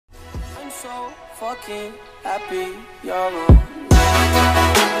so fucking happy you're wrong.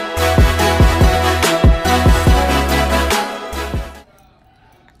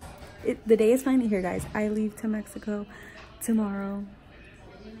 The day is finally here, guys. I leave to Mexico tomorrow.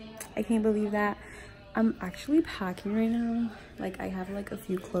 I can't believe that. I'm actually packing right now. Like, I have like a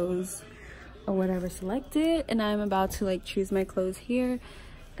few clothes or whatever selected, and I'm about to like choose my clothes here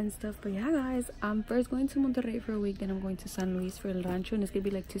and stuff. But yeah, guys, I'm first going to Monterrey for a week, then I'm going to San Luis for El Rancho, and it's gonna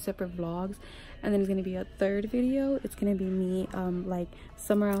be like 2 separate vlogs, and then it's gonna be a third video. It's gonna be me like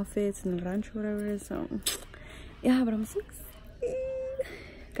summer outfits in El Rancho, whatever. So yeah, but I'm so excited,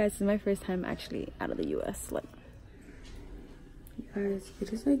 guys. This is my first time actually out of the US. Like, guys,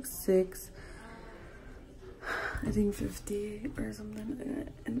 it is like 6, I think 50 or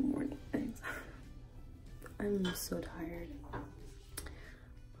something in the morning. I'm so tired.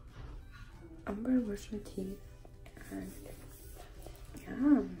 I'm gonna brush my teeth and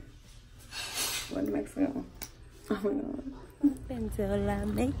yeah, we're in Mexico. Oh my god. Until I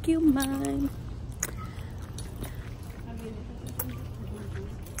make you mine.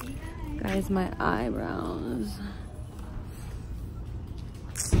 Guys, my eyebrows.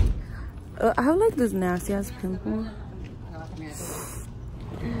 I have like this nasty ass pimple.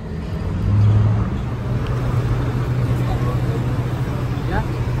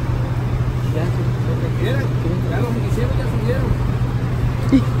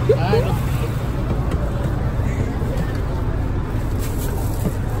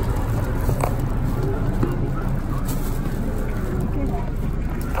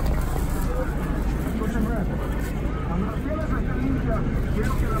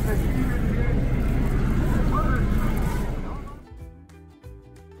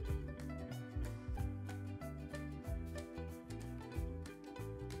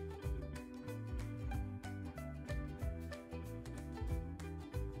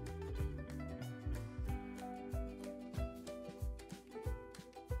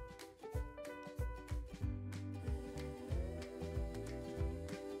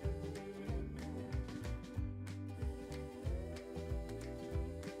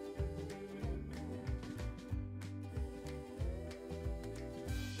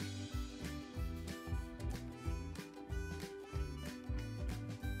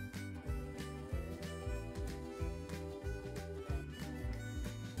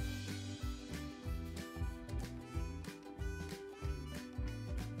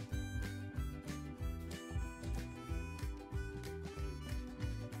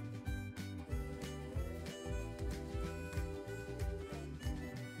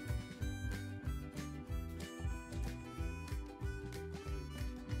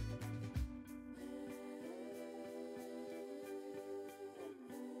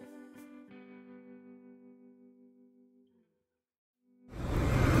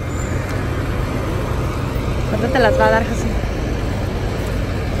 ¿Cuánto te las va a dar, Jesús?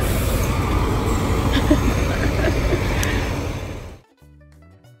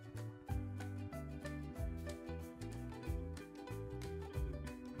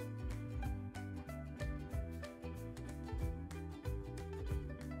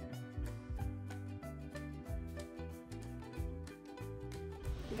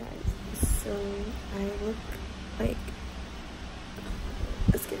 Guys, so I look like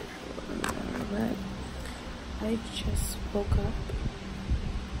scared, but I just woke up.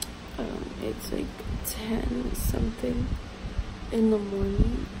 It's like 10 something in the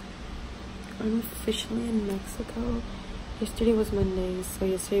morning. I'm officially in Mexico. Yesterday was Monday, so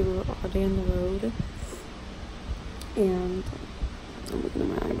yesterday we were all day on the road. And I'm looking at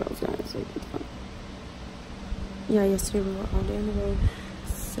my eyebrows, guys. Like, yeah, yesterday we were all day on the road,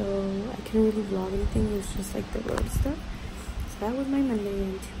 so I couldn't really vlog anything. It was just like the road stuff. So that was my Monday,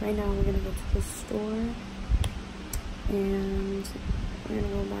 and right now we're gonna go to the store and we're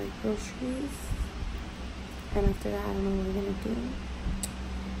gonna go buy groceries, and after that I don't know what we're gonna do.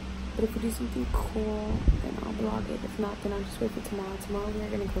 But if we do something cool, then I'll vlog it. If not, then I'll just wait for tomorrow. Tomorrow we're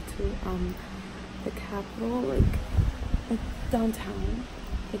gonna go to the capital, like downtown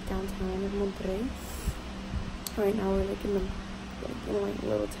in Monterrey. Right now we're like in like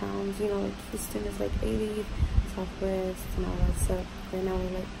little towns, you know, like Houston is like 80, Southwest and all that stuff. Right now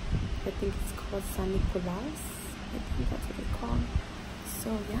we're like, I think it's called San Nicolas. I think that's what it's called. So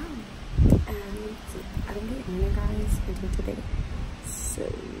yeah, and I don't get internet, guys, until today. So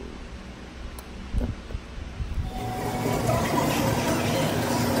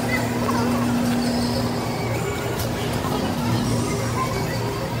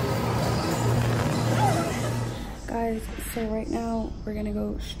guys, so right now we're gonna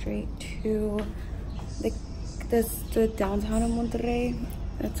go straight to the downtown of Monterrey,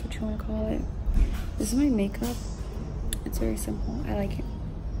 That's what you want to call it. This is my makeup. It's very simple. I like it.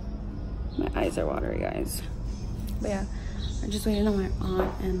 My eyes are watery, guys. But yeah, I'm just waiting on my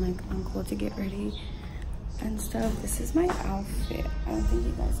aunt and like uncle to get ready and stuff. This is my outfit. I don't think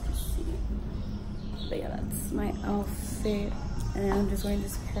you guys can see it. But yeah, that's my outfit. And then I'm just wearing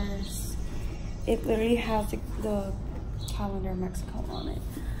this purse. It literally has the calendar of Mexico on it.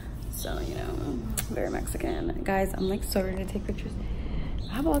 So, you know, very Mexican. Guys, I'm like so ready to take pictures.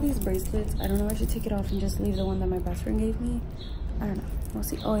 I have all these bracelets. I don't know if I should take it off and just leave the one that my best friend gave me. I don't know. We'll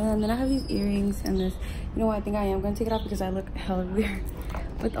see. Oh yeah, and then I have these earrings and this. You know what? I think I am gonna take it off because I look hella weird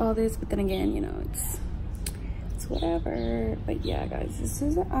with all this. But then again, you know, it's whatever. But yeah, guys, this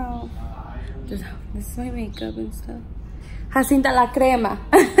is out. This is my makeup and stuff. Jacinta la crema.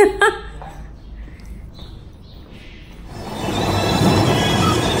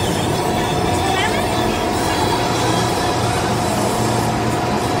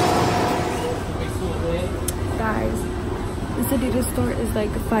 Adidas store is like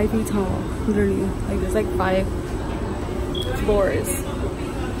 5 feet tall, literally. Like there's like 5 floors.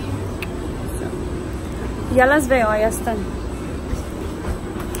 So. Ya las veo, allá están.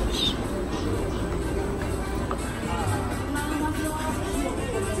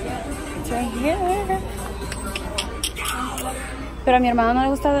 It's right here. Pero a mi hermana no le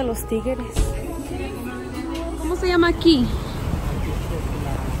gusta de los tigres. ¿Cómo se llama aquí?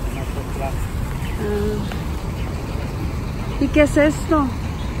 ¿Y qué es esto?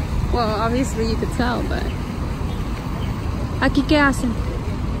 Well, obviously you could tell, but... ¿Aquí qué hacen?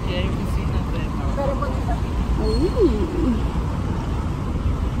 Aquí hay oficinas de trabajo.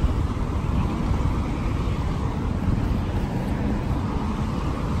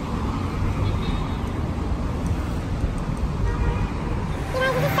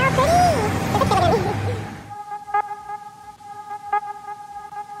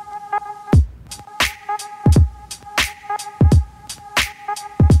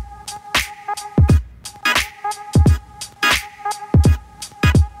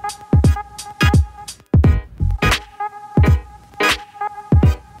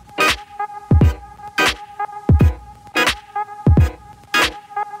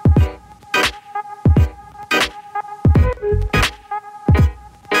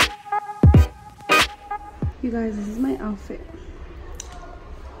 You guys, this is my outfit.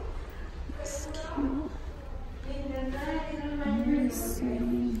 It's cute. Let me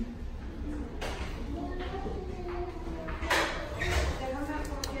see.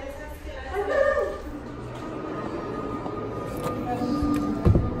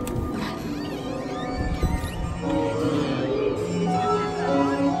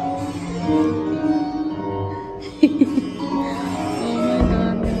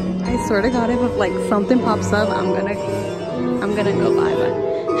 I swear to God, if like something pops up, I'm gonna go buy one.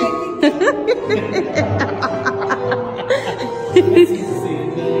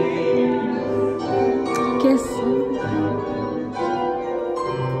 ¿Qué es?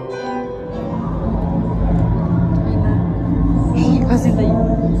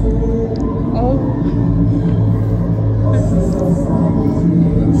 Oh.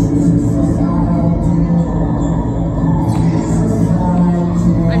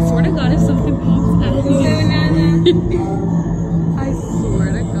 I swear to God, if something pops out, I swear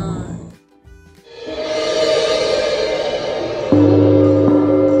to God.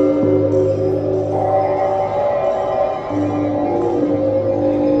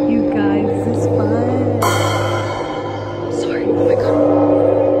 You guys, this is fun. Sorry, oh my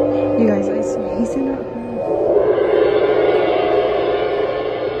God. You guys, I swear, he's in our home.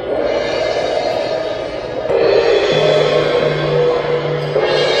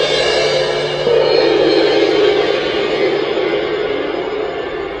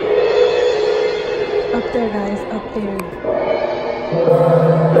 Up there, guys, up there.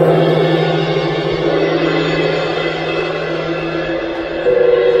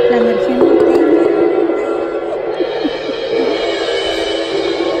 La energía no tiene.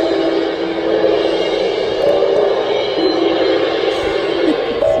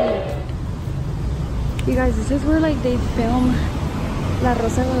 You guys, this is where like they film La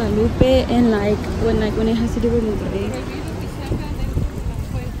Rosa de Guadalupe and like when it has to do with Monterrey.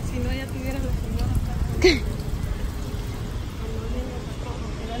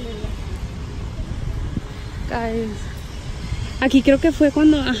 Guys, aquí creo que fue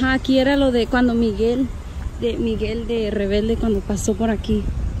cuando, ajá, aquí era lo de cuando Miguel de Rebelde cuando pasó por aquí.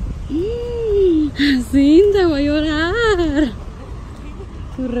 Sí, te voy a llorar.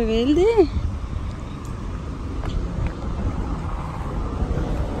 Tu Rebelde.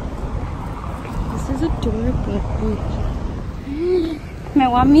 This is adorable. Me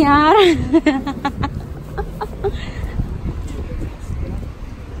voy a miar.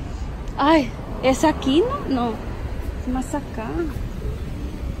 Ay, ¿es aquí? No, es más acá.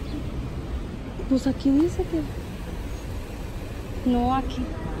 Pues aquí dice que... No, aquí.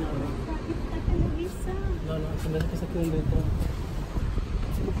 No, se me hace que está aquí donde entra.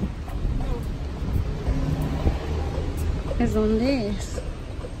 ¿Es dónde es?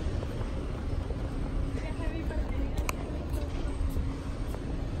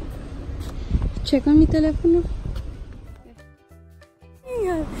 Checa mi teléfono.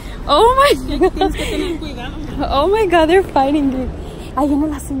 Oh my god. Tienes que tener cuidado. Oh my god, they're fighting it. Ahí viene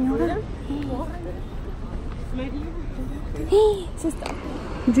la señora. Se está.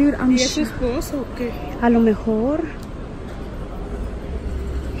 Dude, I'm ¿Y es su sure. esposo o qué? A lo mejor.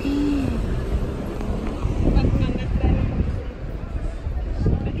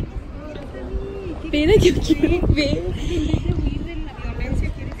 Mira, yo quiero ver. En vez de huir de la violencia,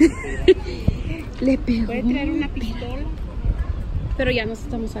 Le pegó. puede traer una pistola. Pero ya no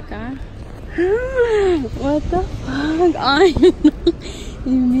estamos acá. What the fuck? Ay, no. Y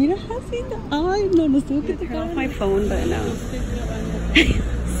mira así. Ay, no, nos tuvo que tocar off my phone, but no.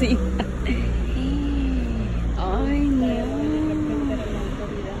 Sí. Ay, no.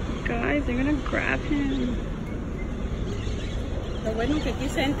 Guys, they're gonna grab him. Lo bueno que aquí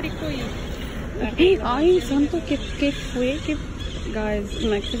es céntrico y... Ay, santo, ¿qué fue? Guys,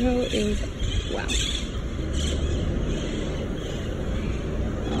 Mexico is... Wow.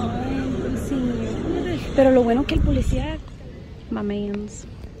 Ay, señor. Pero lo bueno que el policía... My mans.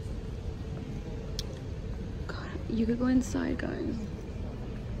 God, you could go inside, guys.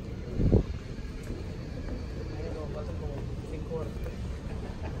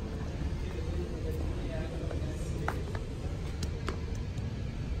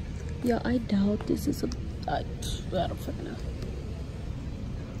 Yeah, I doubt this is I don't fucking know.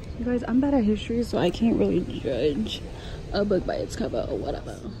 You guys, I'm bad at history, so I can't really judge a book by its cover or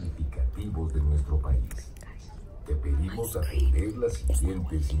whatever. Significativos de nuestro país. Te pedimos atender las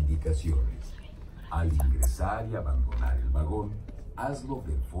siguientes indicaciones. Al ingresar y abandonar el vagón, hazlo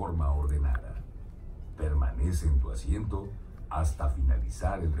de forma ordenada. Permanece en tu asiento hasta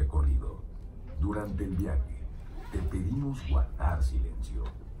finalizar el recorrido. Durante el viaje, te pedimos guardar silencio.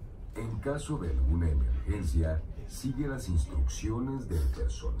 En caso de alguna emergencia, sigue las instrucciones del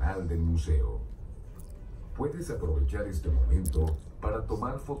personal del museo. Puedes aprovechar este momento para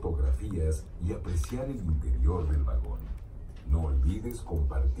tomar fotografías y apreciar el interior del vagón. No olvides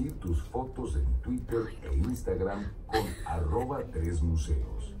compartir tus fotos en Twitter e Instagram con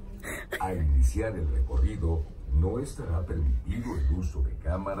 @3museos. Al iniciar el recorrido, no estará permitido el uso de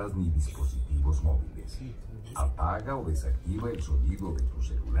cámaras ni dispositivos móviles. Apaga o desactiva el sonido de tu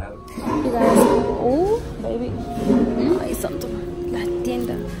celular. You guys, oh baby, ay santo, la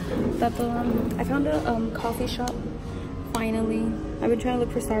tienda. I found a coffee shop. Finally, I've been trying to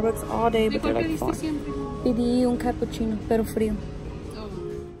look for Starbucks all day, but they're like far. Pedí un cappuccino, pero frío.